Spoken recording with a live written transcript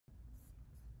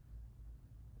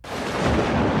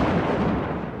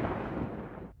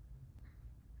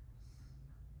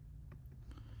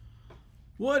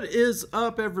What is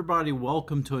up, everybody?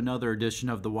 Welcome to another edition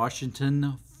of the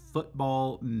Washington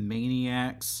Football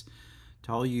Maniacs.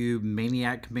 To all you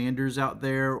Maniac Commanders out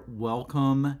there,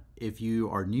 welcome. If you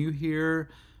are new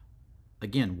here,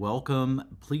 again,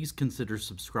 welcome. Please consider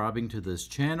subscribing to this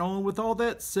channel. With all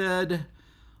that said,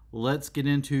 let's get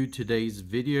into today's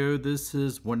video. This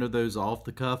is one of those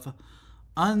off-the-cuff,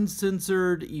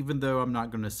 uncensored, even though I'm not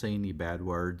going to say any bad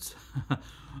words.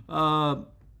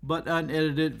 But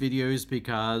unedited videos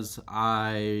because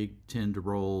I tend to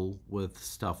roll with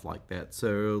stuff like that.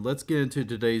 So let's get into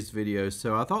today's video.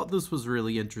 So I thought this was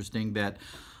really interesting that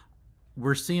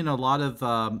we're seeing a lot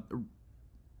of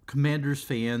Commanders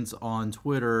fans on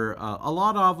Twitter. A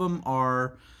lot of them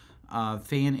are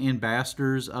fan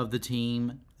ambassadors of the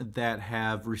team that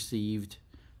have received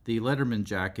the Letterman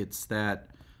jackets that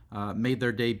made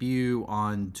their debut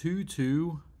on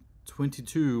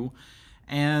 2/2/22.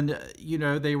 And, you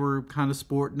know, they were kind of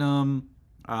sporting them.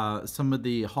 Some of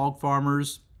the hog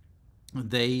farmers,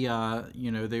 they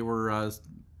were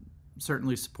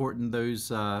certainly supporting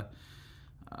those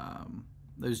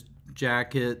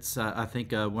jackets. I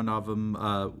think one of them,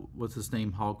 what's his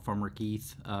name, Hog Farmer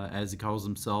Keith, as he calls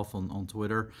himself on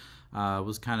Twitter,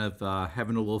 was kind of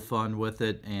having a little fun with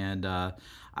it. And I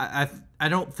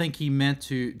don't think he meant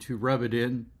to rub it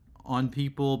in on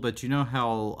people, but you know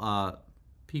how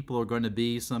people are going to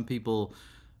be. Some people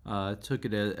took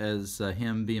it as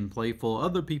him being playful.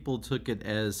 Other people took it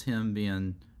as him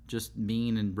being just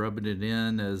mean and rubbing it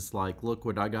in as like, look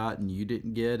what I got and you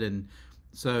didn't get. And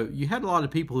so you had a lot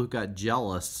of people who got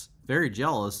jealous, very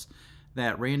jealous,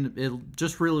 that it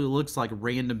just really looks like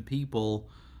random people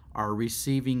are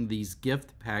receiving these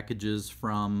gift packages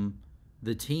from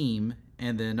the team,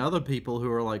 and then other people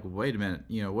who are like, wait a minute,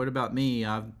 you know, what about me?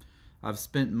 I've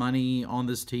spent money on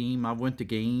this team. I went to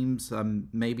games.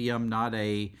 Maybe I'm not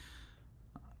a,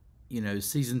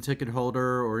 season ticket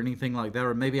holder or anything like that.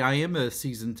 Or maybe I am a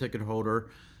season ticket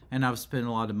holder and I've spent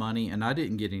a lot of money and I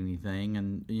didn't get anything.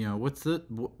 And,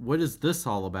 what is this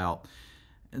all about?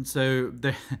 And so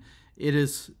it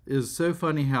is so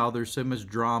funny how there's so much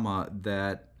drama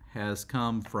that has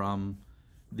come from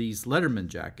these Letterman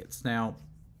jackets. Now,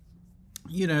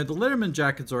 the Letterman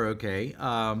jackets are okay.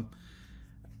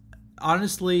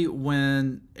 Honestly,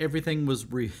 when everything was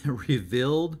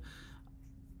revealed,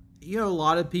 a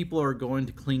lot of people are going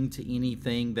to cling to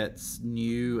anything that's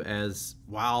new as,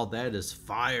 wow, that is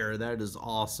fire, that is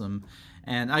awesome.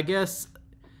 And I guess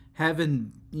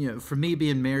having, for me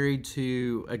being married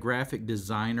to a graphic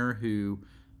designer who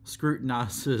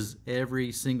scrutinizes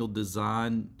every single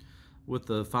design with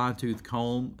a fine-tooth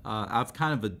comb, I've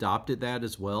kind of adopted that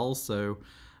as well. So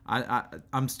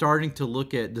I'm starting to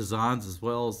look at designs as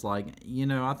well as like,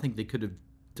 I think they could have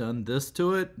done this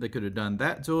to it. They could have done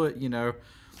that to it.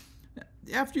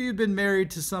 After you've been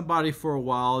married to somebody for a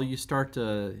while, you start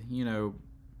to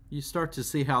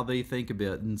see how they think a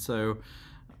bit. And so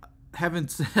having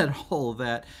said all of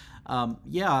that, I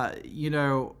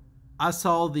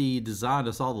saw the design,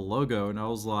 I saw the logo, and I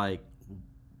was like,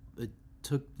 it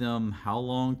took them how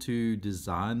long to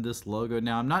design this logo?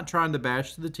 Now, I'm not trying to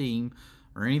bash the team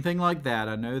or anything like that.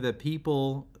 I know that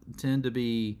people tend to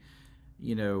be,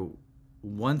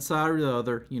 one side or the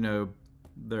other.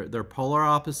 They're polar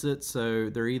opposites, so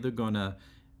they're either going to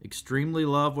extremely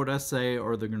love what I say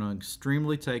or they're going to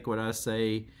extremely take what I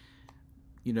say,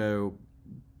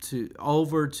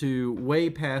 to way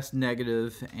past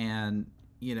negative, and,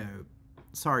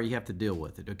 sorry, you have to deal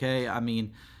with it, okay? I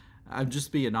mean, I'm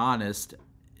just being honest.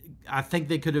 I think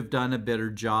they could have done a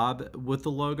better job with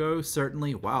the logo.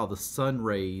 Certainly, wow, the sun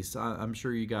rays. I'm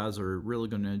sure you guys are really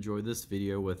going to enjoy this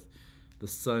video with the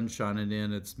sun shining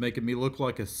in. It's making me look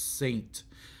like a saint.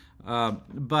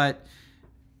 But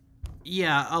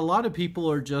yeah, a lot of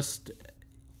people are just,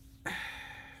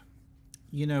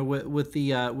 with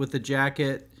the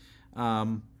jacket.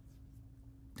 A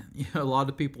lot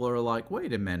of people are like,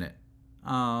 wait a minute.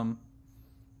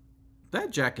 That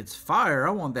jacket's fire.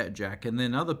 I want that jacket. And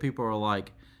then other people are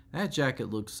like, that jacket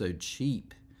looks so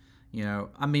cheap.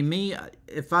 I mean, me,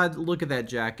 if I look at that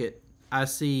jacket, I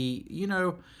see,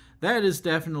 that is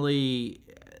definitely,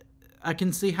 I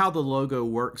can see how the logo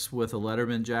works with a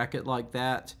Letterman jacket like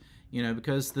that,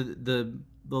 because the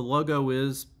logo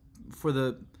is, for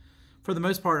the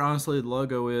most part, honestly, the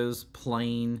logo is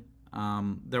plain.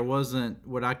 There wasn't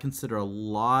what I consider a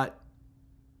lot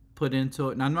put into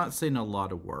it. And I'm not saying a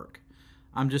lot of work.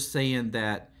 I'm just saying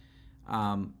that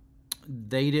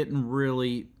they didn't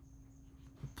really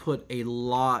put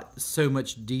so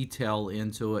much detail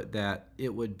into it that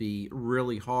it would be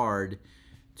really hard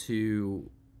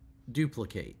to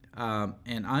duplicate.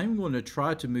 And I'm going to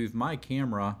try to move my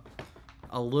camera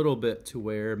a little bit to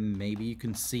where maybe you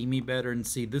can see me better and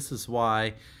see. This is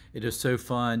why it is so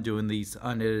fun doing these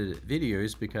unedited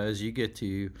videos, because you get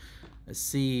to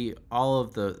see all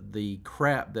of the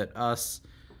crap that us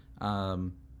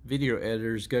video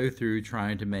editors go through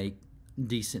trying to make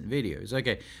decent videos.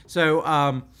 Okay,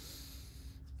 so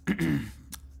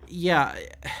yeah,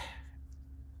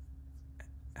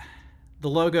 the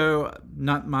logo,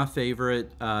 not my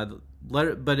favorite,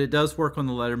 but it does work on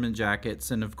the Letterman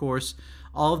jackets, and of course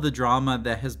all of the drama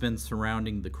that has been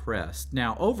surrounding the crest.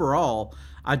 Now overall,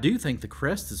 I do think the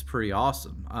crest is pretty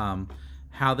awesome.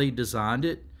 How they designed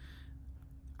it,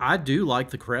 I do like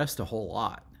the crest a whole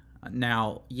lot.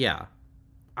 Now, yeah,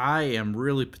 I am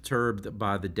really perturbed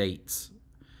by the dates.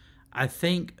 I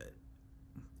think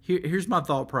here's my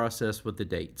thought process with the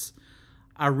dates.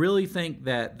 I really think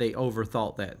that they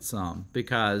overthought that some,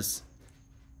 because,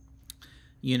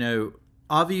 you know,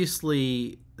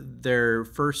 obviously their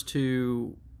first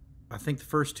two, I think the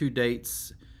first two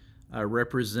dates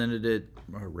was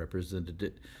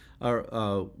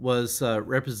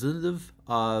representative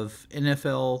of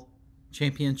NFL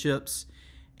championships,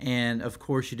 and of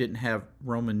course you didn't have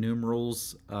Roman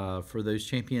numerals for those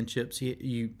championships.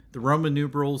 The Roman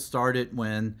numerals started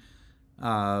when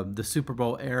the Super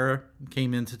Bowl era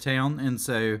came into town, and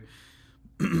so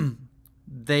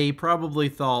they probably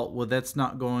thought, well, that's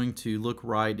not going to look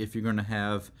right if you're going to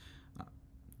have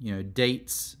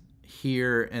dates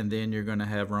here and then you're going to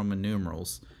have Roman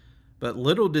numerals. But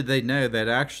little did they know that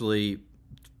actually,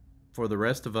 for the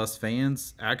rest of us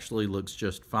fans, actually looks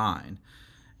just fine.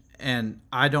 And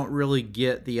I don't really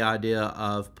get the idea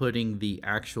of putting the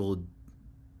actual,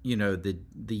 the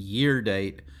year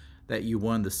date that you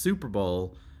won the Super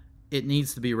Bowl. It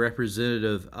needs to be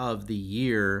representative of the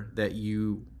year that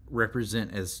you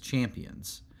represent as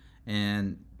champions.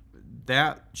 And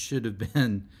that should have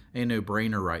been a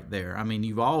no-brainer right there. I mean,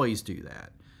 you always do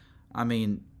that. I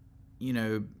mean,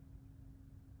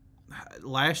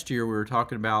 last year we were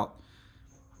talking about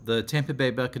the Tampa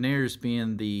Bay Buccaneers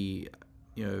being the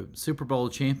Super Bowl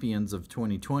champions of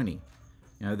 2020.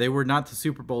 They were not the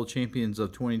Super Bowl champions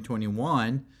of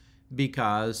 2021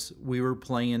 because we were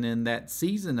playing in that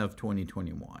season of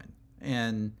 2021.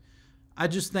 And I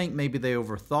just think maybe they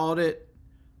overthought it.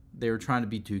 They were trying to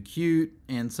be too cute,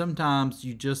 and sometimes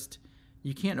you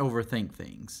can't overthink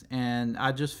things. And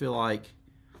I just feel like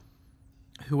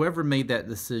whoever made that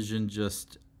decision,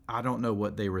 I don't know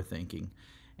what they were thinking.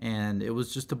 And it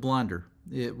was just a blunder.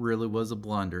 It really was a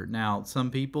blunder. Now,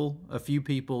 a few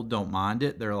people don't mind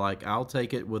it. They're like, I'll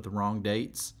take it with the wrong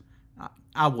dates.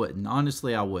 I wouldn't.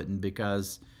 Honestly, I wouldn't,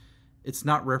 because it's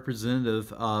not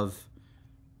representative of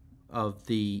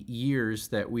the years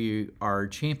that we are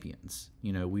champions.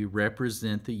 We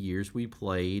represent the years we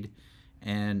played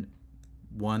and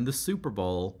won the Super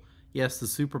Bowl. Yes, the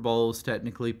Super Bowl is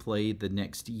technically played the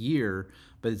next year,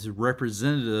 but it's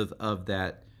representative of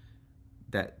that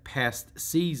past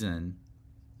season.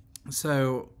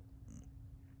 So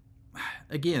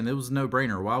again, it was a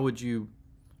no-brainer. Why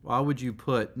would you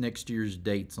put next year's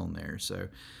dates on there? So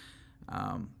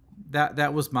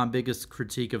that was my biggest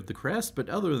critique of the crest. But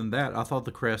other than that, I thought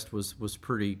the crest was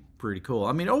pretty cool.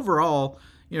 I mean, overall,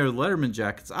 Letterman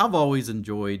jackets, I've always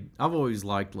liked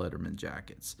Letterman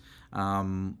jackets.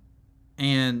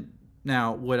 And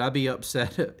now, would I be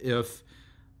upset if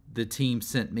the team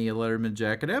sent me a Letterman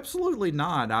jacket? Absolutely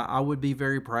not. I would be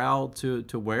very proud to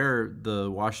wear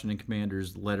the Washington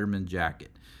Commanders Letterman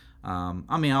jacket.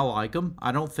 I mean, I like them.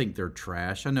 I don't think they're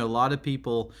trash. I know a lot of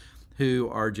people who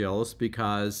are jealous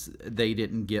because they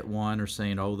didn't get one, or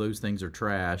saying, oh, those things are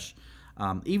trash.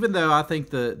 Even though I think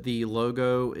the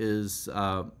logo is,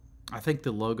 I think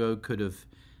the logo could have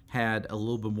had a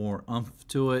little bit more oomph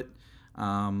to it.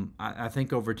 I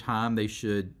think over time they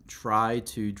should try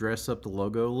to dress up the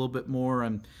logo a little bit more.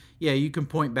 And yeah, you can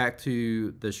point back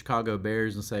to the Chicago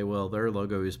Bears and say, well, their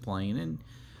logo is plain. And,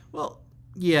 well,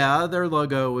 yeah, their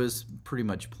logo is pretty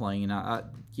much plain.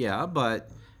 Yeah,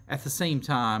 but at the same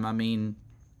time, I mean,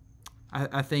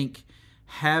 I think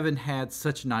having had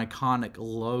such an iconic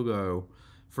logo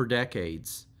for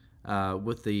decades,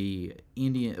 with the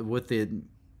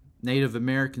Native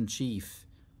American chief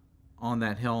on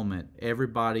that helmet,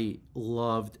 everybody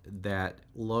loved that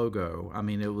logo. I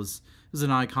mean, it was an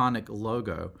iconic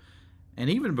logo. And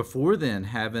even before then,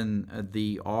 having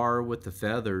the R with the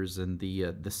feathers and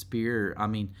the spear, I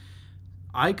mean,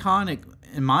 iconic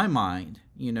in my mind,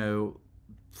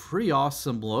 pretty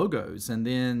awesome logos. And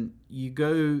then you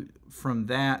go from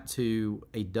that to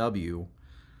a W.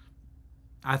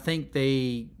 I think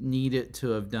they needed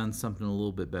to have done something a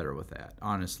little bit better with that,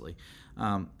 honestly.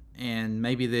 And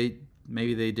maybe they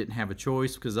maybe they didn't have a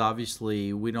choice, because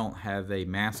obviously we don't have a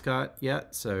mascot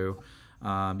yet, so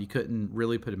you couldn't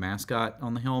really put a mascot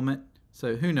on the helmet.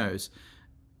 So who knows?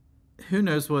 Who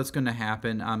knows what's going to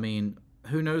happen? I mean,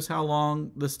 who knows how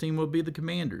long this team will be the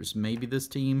Commanders? Maybe this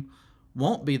team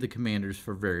won't be the Commanders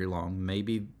for very long.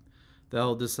 Maybe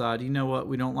they'll decide, you know what,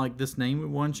 we don't like this name, we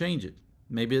want to change it.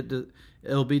 Maybe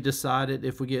it'll be decided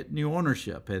if we get new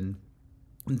ownership, and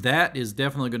that is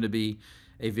definitely going to be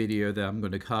a video that I'm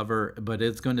going to cover, but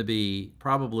it's going to be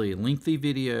probably a lengthy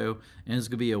video, and it's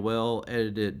going to be a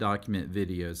well-edited document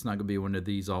video. It's not going to be one of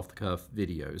these off-the-cuff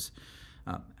videos.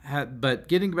 But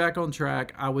getting back on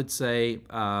track, I would say,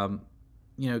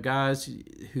 guys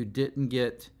who didn't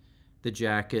get the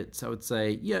jackets, I would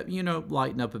say, yeah,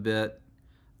 lighten up a bit.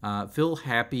 Feel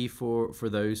happy for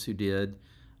those who did.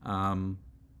 I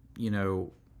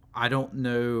don't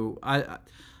know.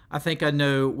 I think I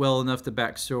know well enough the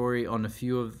backstory on a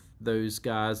few of those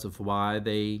guys and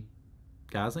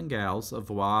gals, of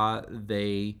why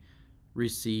they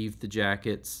received the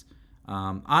jackets.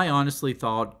 I honestly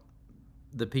thought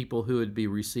the people who would be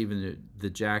receiving the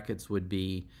jackets would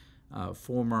be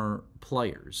former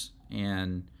players,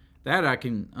 and that I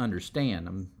can understand.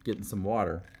 I'm getting some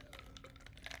water,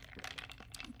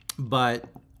 but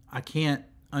I can't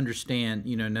understand,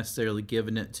 necessarily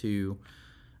giving it to.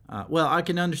 I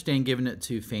can understand giving it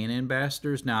to fan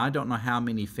ambassadors. Now, I don't know how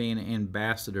many fan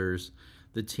ambassadors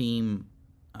the team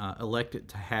elected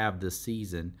to have this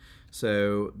season,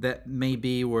 so that may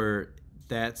be where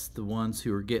that's the ones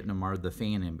who are getting them are the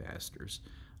fan ambassadors.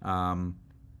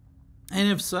 And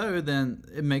if so, then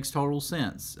it makes total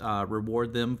sense.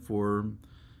 Reward them for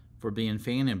being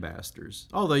fan ambassadors.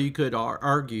 Although you could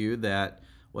argue that,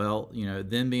 well,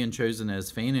 them being chosen as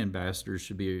fan ambassadors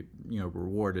should be,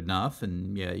 reward enough.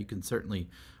 And yeah, you can certainly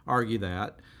argue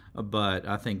that. But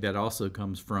I think that also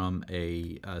comes from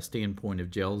a standpoint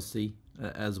of jealousy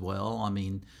as well. I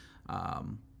mean,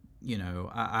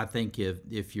 I think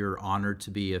if you're honored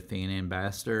to be a fan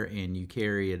ambassador and you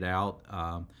carry it out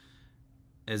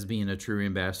as being a true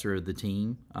ambassador of the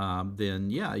team, then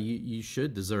yeah, you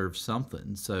should deserve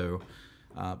something. So,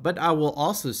 but I will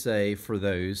also say, for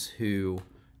those who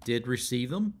did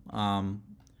receive them,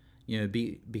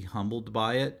 be humbled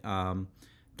by it.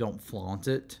 Don't flaunt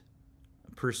it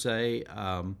per se.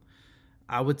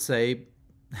 I would say,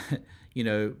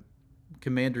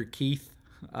 Commander Keith.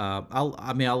 I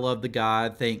love the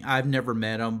guy. I've never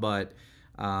met him, but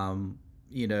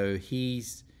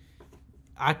he's.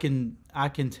 I can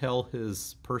tell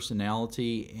his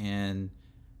personality and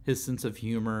his sense of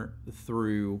humor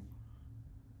through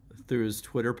his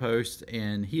Twitter posts,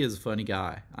 and he is a funny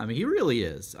guy. I mean, he really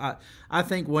is. I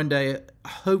think one day,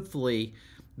 hopefully,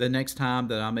 the next time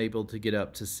that I'm able to get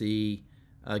up to see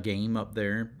a game up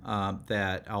there,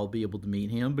 that I'll be able to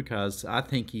meet him, because I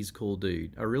think he's a cool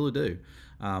dude. I really do.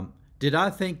 Did I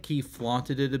think he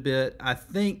flaunted it a bit? I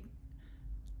think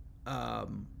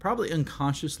probably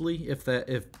unconsciously, if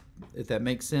that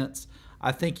makes sense.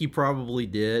 I think he probably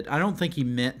did. I don't think he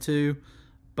meant to,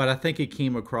 but I think it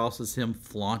came across as him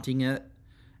flaunting it,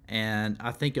 and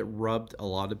I think it rubbed a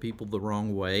lot of people the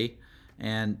wrong way.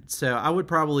 And so I would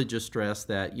probably just stress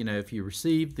that, if you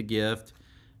receive the gift,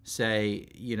 say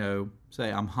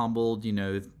I'm humbled,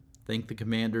 thank the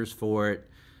Commanders for it,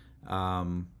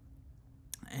 and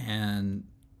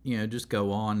just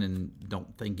go on and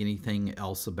don't think anything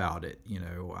else about it.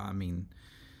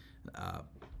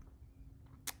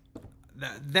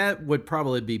 That would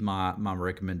probably be my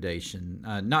recommendation.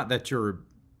 Not that you're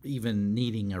even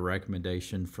needing a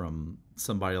recommendation from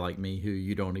somebody like me who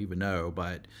you don't even know,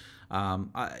 but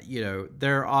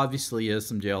there obviously is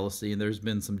some jealousy, and there's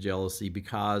been some jealousy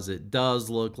because it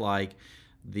does look like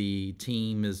the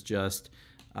team is just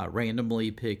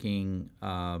randomly picking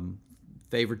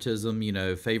favoritism,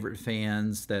 favorite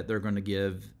fans that they're going to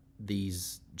give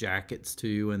these jackets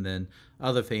to, and then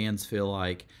other fans feel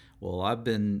like, well, I've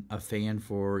been a fan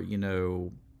for,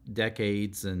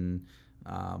 decades, and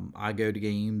I go to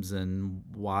games, and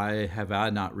why have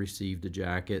I not received a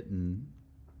jacket? And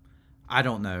I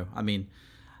don't know. I mean,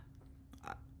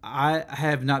 I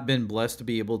have not been blessed to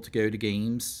be able to go to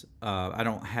games.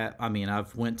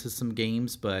 I've went to some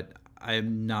games, but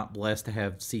I'm not blessed to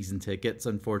have season tickets,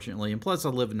 unfortunately. And plus, I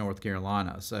live in North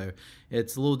Carolina, so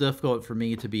it's a little difficult for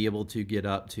me to be able to get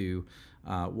up to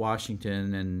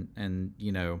Washington and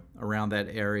around that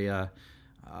area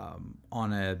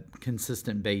on a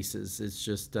consistent basis. It's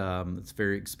just it's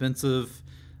very expensive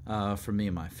for me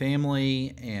and my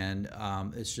family, and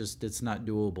it's not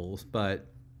doable. But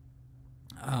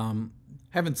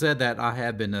having said that, I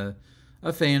have been a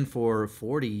a fan for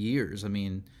 40 years. I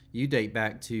mean, you date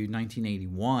back to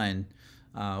 1981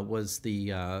 was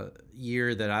the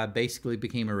year that I basically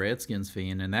became a Redskins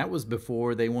fan, and that was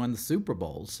before they won the Super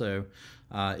Bowl. So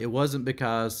it wasn't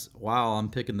because, wow, I'm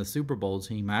picking the Super Bowl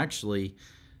team. I actually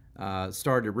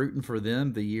started rooting for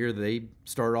them the year they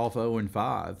started off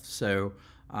 0-5. So,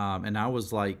 and I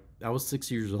was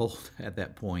 6 years old at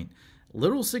that point,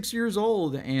 little 6 years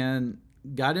old, and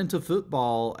got into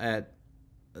football at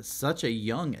such a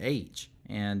young age.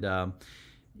 And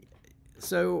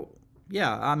so,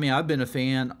 yeah, I mean, I've been a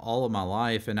fan all of my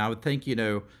life, and I would think,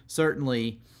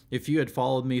 certainly if you had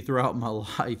followed me throughout my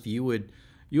life, you would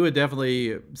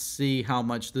definitely see how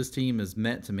much this team has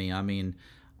meant to me. I mean,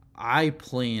 I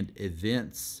planned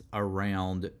events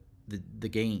around the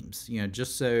games,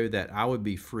 just so that I would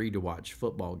be free to watch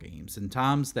football games. And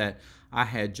times that I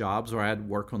had jobs or I had to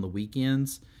work on the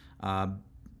weekends,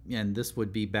 and this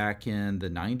would be back in the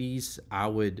 90s, I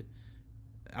would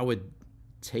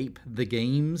tape the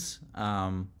games,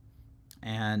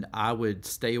 and I would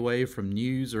stay away from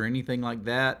news or anything like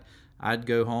that. I'd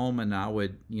go home and I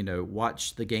would,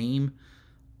 watch the game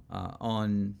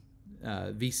on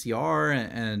VCR,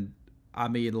 and I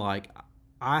mean,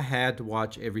 I had to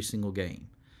watch every single game.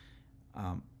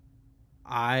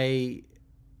 I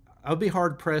would be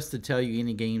hard pressed to tell you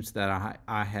any games that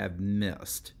I have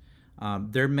missed.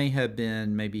 There may have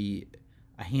been maybe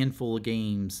a handful of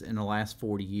games in the last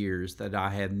 40 years that I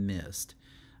have missed.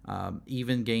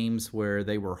 Even games where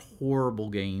they were horrible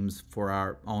games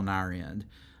on our end.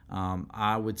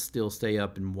 I would still stay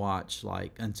up and watch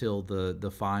until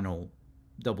the final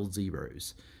double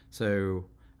zeros. So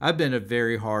I've been a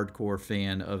very hardcore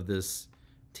fan of this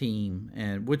team,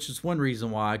 and which is one reason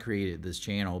why I created this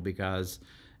channel, because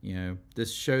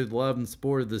this showed love and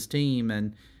support of this team,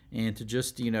 and to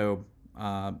just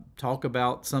talk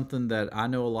about something that I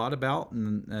know a lot about,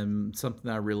 and something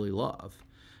that I really love.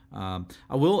 I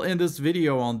will end this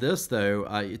video on this though.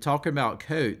 Talking about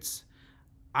coats,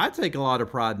 I take a lot of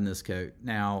pride in this coat.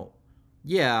 Now,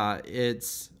 yeah,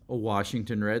 it's a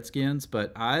Washington Redskins,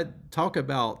 but I talk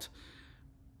about,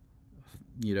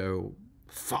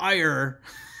 fire.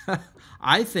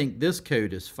 I think this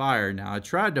coat is fire. Now, I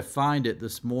tried to find it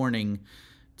this morning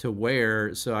to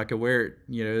wear so I could wear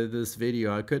it, this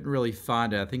video. I couldn't really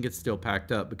find it. I think it's still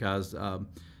packed up because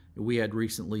we had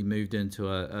recently moved into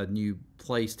a new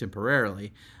place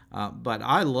temporarily. But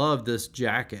I love this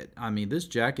jacket. I mean, this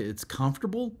jacket, it's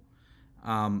comfortable,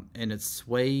 and it's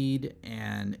suede,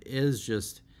 and it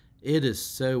is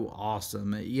so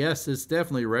awesome. Yes, it's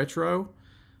definitely retro,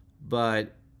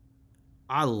 but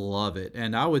I love it.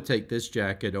 And I would take this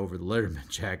jacket over the Letterman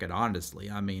jacket,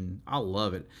 honestly. I mean, I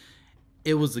love it.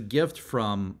 It was a gift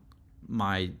from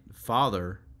my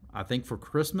father, I think for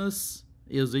Christmas.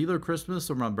 It was either Christmas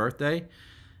or my birthday.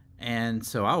 And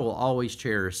so I will always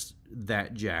cherish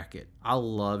that jacket. I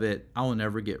love it. I will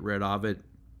never get rid of it.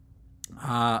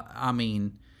 I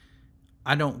mean,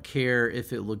 I don't care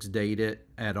if it looks dated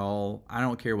at all. I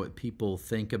don't care what people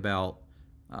think about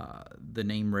the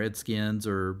name Redskins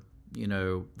or,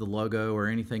 the logo or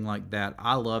anything like that.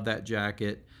 I love that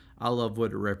jacket. I love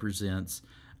what it represents.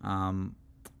 I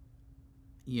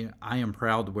am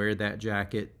proud to wear that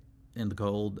jacket in the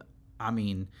cold. I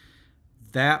mean,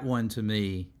 that one to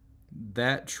me,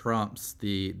 that trumps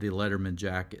the Letterman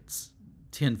jackets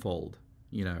tenfold,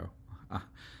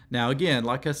 Now, again,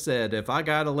 like I said, if I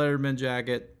got a Letterman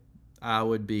jacket, I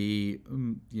would be,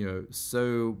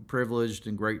 so privileged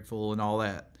and grateful and all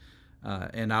that.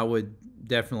 And I would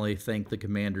definitely thank the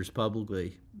Commanders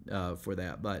publicly for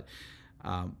that. But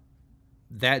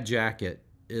that jacket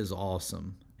is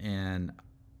awesome, and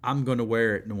I'm going to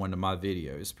wear it in one of my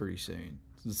videos pretty soon.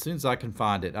 As soon as I can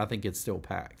find it. I think it's still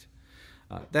packed.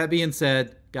 That being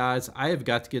said, guys, I have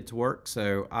got to get to work,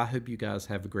 so I hope you guys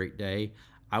have a great day.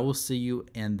 I will see you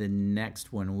in the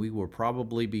next one. We will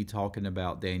probably be talking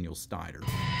about Daniel Snyder.